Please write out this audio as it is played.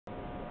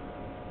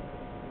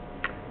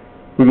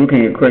We're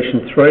looking at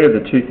question 3 of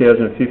the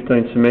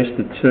 2015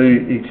 semester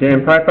 2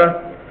 exam paper,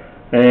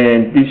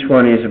 and this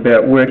one is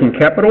about working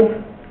capital.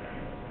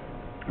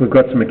 We've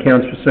got some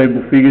accounts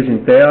receivable figures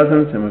in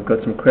thousands, and we've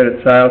got some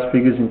credit sales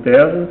figures in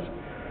thousands.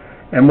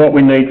 And what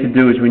we need to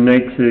do is we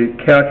need to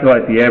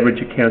calculate the average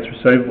accounts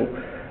receivable.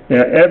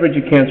 Now, average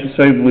accounts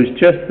receivable is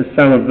just the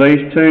sum of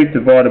these two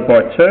divided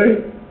by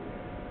 2,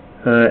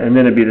 and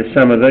then it'd be the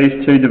sum of these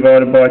two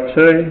divided by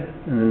 2,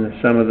 and then the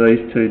sum of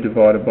these two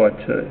divided by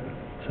 2.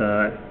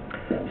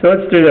 So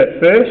let's do that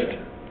first.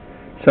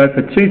 So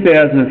for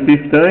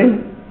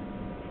 2015,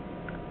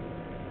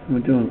 we're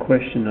doing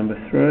question number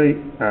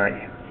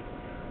 3A.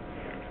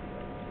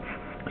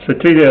 So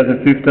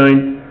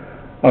 2015,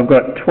 I've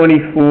got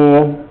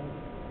 24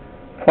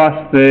 plus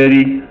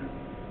 30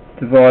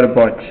 divided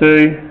by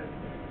 2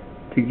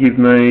 to give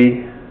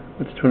me,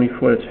 what's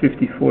 24? That's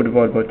 54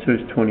 divided by 2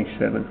 is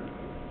 27.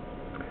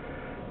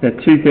 Now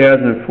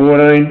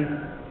 2014,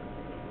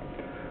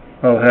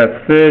 I'll have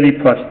 30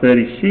 plus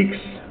 36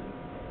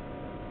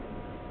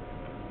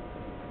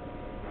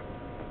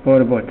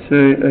 divided by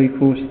 2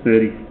 equals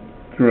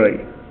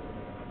 33.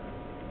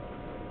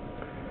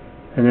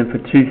 And then for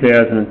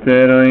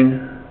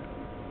 2013,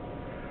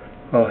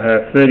 I'll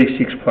have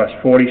 36 plus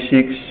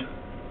 46,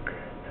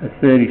 so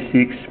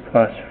 36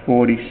 plus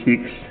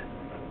 46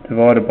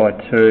 divided by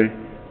 2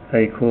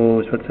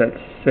 equals, what's that,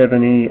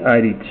 70,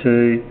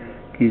 82,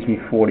 gives me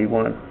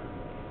 41.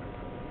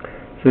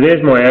 So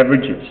there's my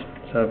averages.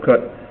 So I've got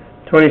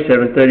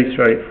 27,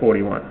 33,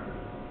 41.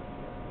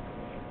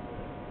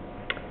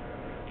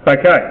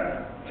 Okay,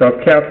 so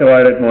I've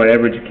calculated my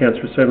average accounts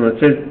receivable. It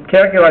says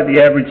calculate the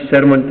average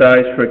settlement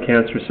days for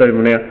accounts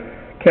receivable. Now,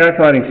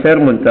 calculating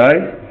settlement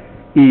days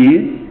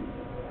is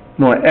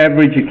my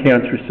average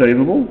accounts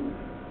receivable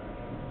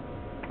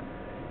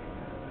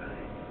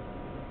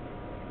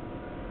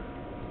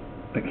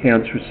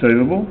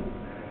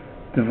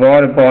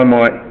divided by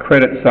my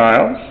credit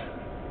sales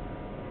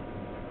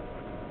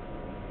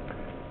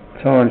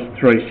times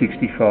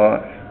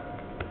 365.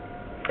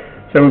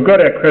 So we've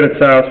got our credit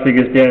sales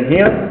figures down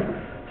here.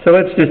 So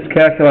let's just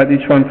calculate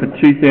this one for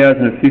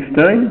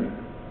 2015.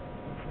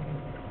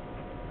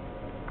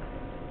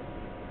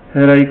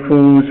 That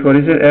equals, what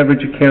is it?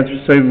 Average accounts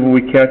receivable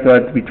we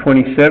calculate to be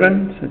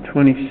 27. So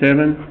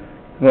 27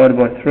 divided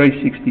by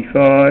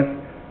 365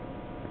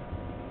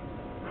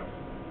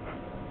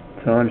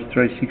 times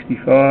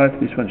 365.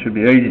 This one should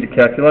be easy to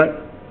calculate.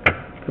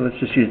 So let's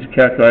just use the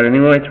calculator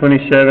anyway.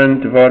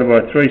 27 divided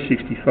by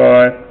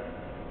 365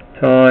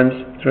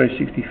 times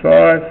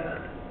 365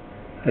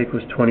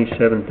 equals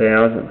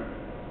 27,000.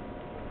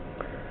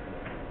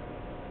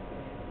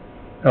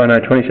 Oh no,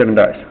 27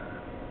 days.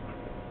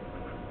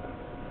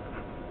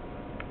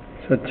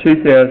 So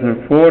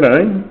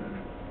 2014,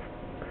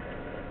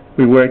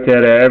 we worked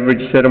out our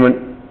average settlement,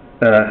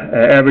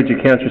 our average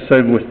accounts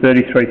receivable was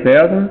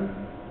 33,000.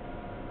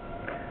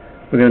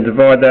 We're going to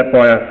divide that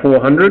by our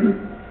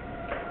 400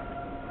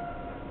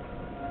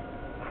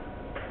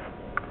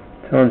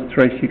 times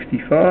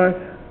 365.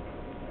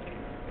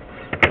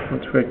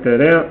 Let's work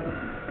that out.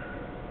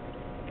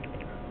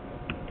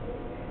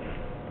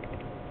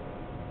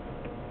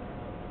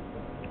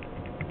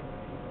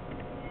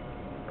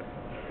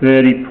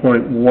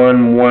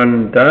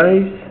 $30.11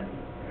 days.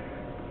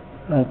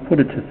 I'll put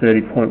it to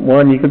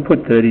 30.1. You can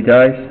put 30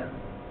 days.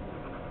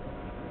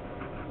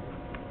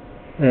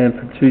 And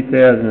for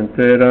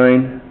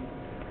 2013,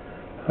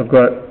 I've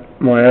got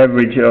my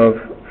average of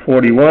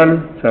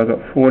 41. So I've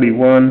got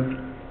 41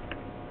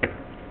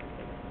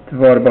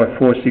 divided by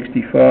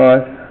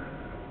 465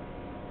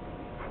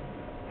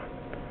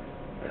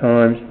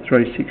 times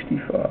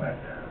 365.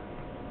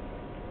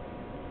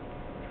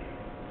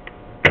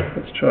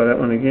 Let's try that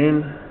one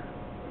again.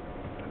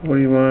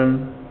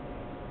 41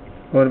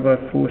 divided by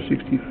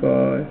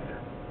 465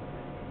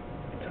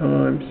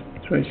 times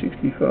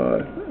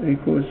 365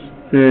 equals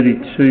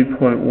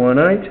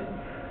 32.18.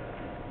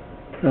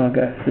 I'll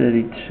go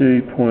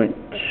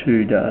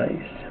 32.2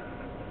 days.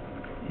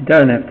 You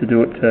don't have to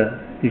do it to,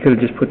 you could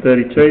have just put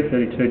 32.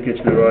 32 gets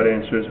you the right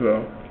answer as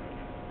well.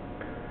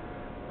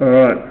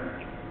 Alright.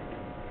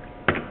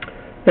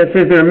 That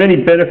says there are many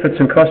benefits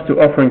and costs to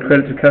offering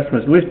credit to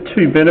customers. List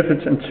 2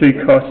 benefits and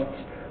 2 costs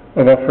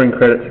of offering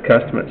credit to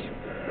customers.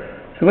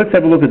 So let's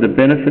have a look at the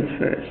benefits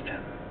first.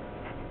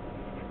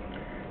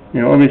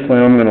 Now obviously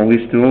I'm going to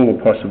list all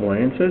the possible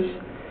answers.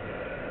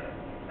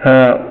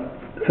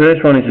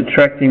 First one is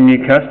attracting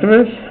new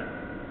customers.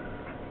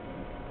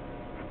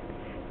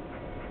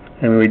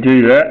 And we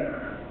do that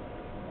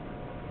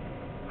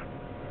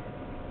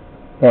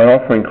by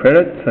offering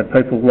credit. So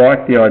people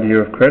like the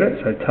idea of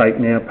credit, so take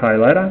now, pay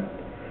later.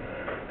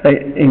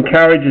 It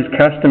encourages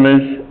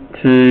customers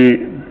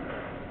to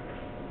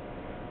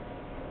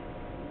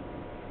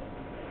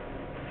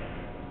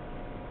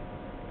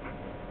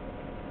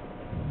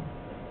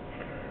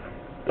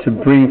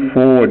bring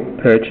forward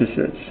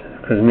purchases,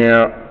 because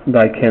now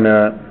they can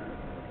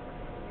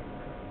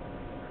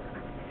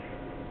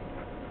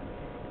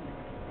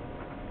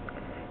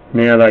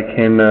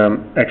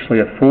actually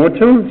afford to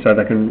them, so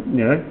they can,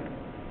 you know,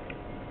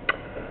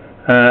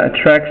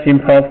 Attracts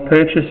impulse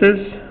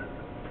purchases.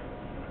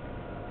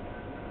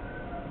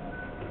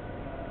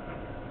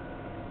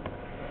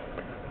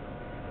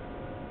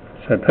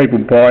 So people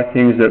buy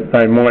things that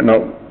they might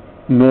not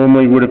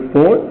normally would have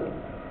bought.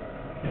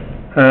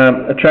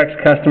 Attracts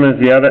customers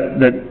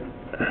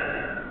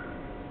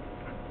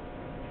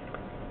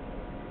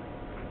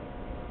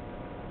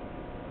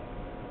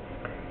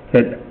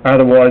that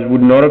otherwise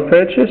would not have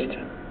purchased.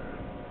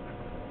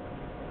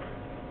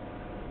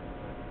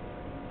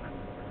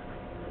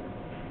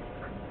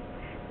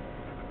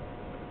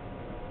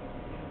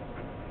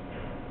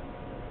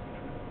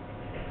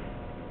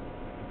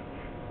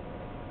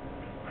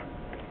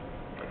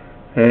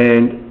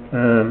 And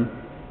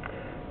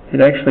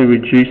it actually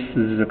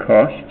reduces the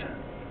cost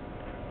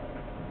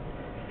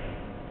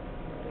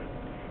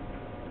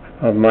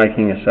of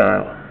making a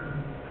sale.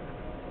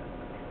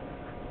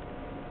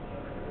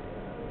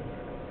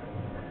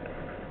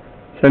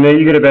 So now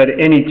you get about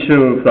any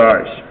two of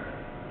those.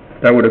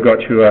 That would have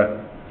got you a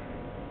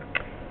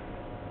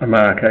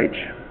mark each.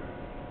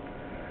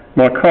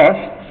 My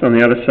costs on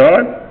the other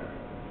side.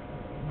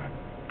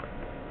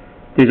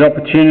 There's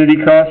opportunity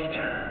cost,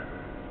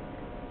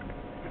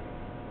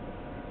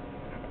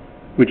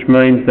 which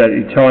means that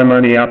you tie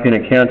money up in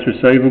accounts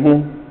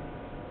receivable.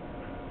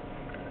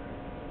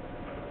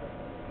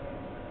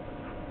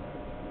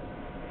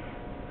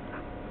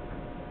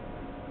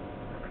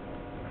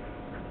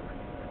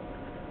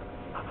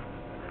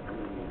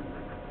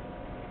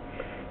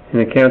 In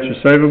accounts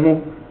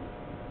receivable,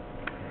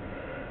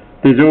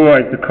 there's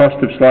always the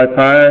cost of slow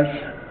payers.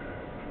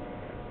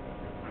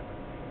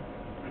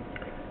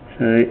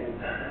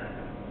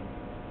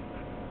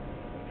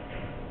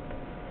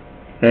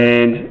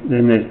 And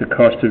then there's the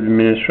cost of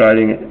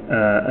administrating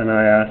an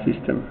AR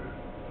system.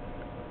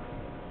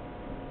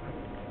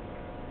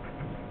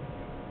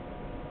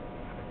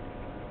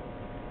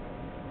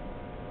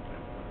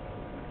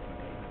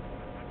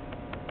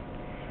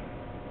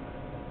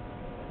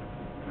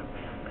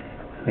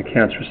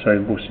 Accounts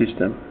receivable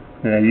system.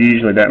 Now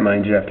usually that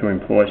means you have to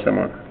employ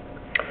someone.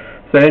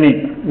 So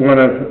any one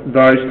of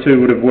those two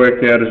would have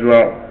worked out as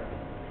well,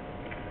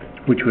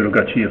 which would have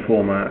got you your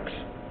 4 marks.